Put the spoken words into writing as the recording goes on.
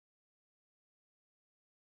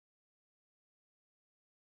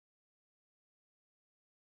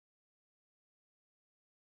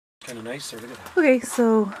kind of nice there. Look at that. Okay,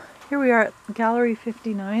 so here we are at Gallery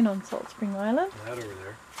 59 on Salt Spring Island. That over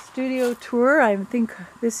there. Studio tour. I think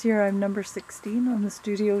this year I'm number 16 on the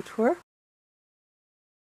studio tour.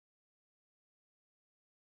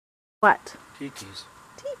 What? Tikis.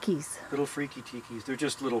 Tikis. Little freaky tikis. They're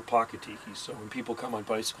just little pocket tikis. So when people come on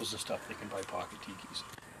bicycles and stuff, they can buy pocket tikis.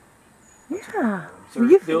 Yeah.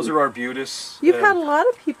 Those are arbutus. You've had a lot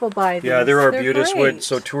of people buy these. Yeah, they're arbutus great. wood.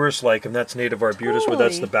 So tourists like them. That's native arbutus wood.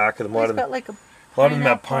 That's the back of them. A lot of them, like a lot of them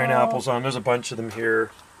have pineapples on. There's a bunch of them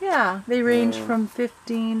here. Yeah, they range from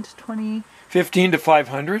 15 to 20. 15 to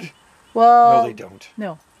 500? Well, no, they don't.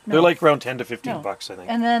 No. They're like around 10 to 15 bucks, I think.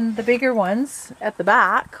 And then the bigger ones at the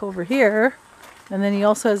back over here. And then he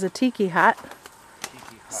also has a tiki hut.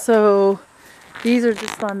 So these are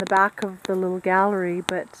just on the back of the little gallery,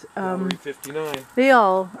 but Gallery 59. They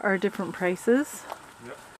all are different prices.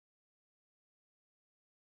 Yep.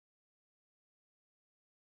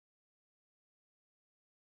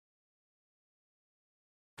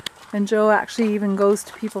 And Joe actually even goes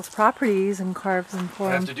to people's properties and carves them for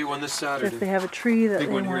them. I have to do one this Saturday. If they have a tree that big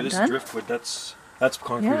they one want here. This done. is driftwood. That's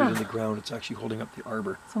concreted in the ground. It's actually holding up the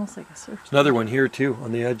arbor. It's almost like a surf. There's another one here too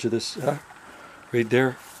on the edge of this, right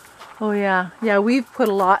there. Oh yeah, yeah. We've put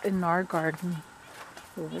a lot in our garden.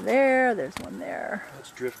 Over there. There's one there.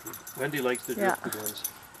 That's driftwood. Wendy likes the driftwood ones.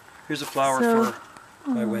 Here's a flower for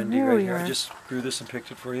my Wendy right here. I just grew this and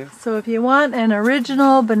picked it for you. So if you want an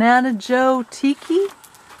original Banana Joe Tiki,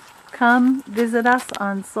 come visit us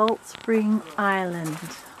on Salt Spring Island.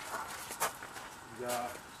 Yeah,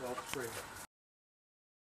 Salt Spring.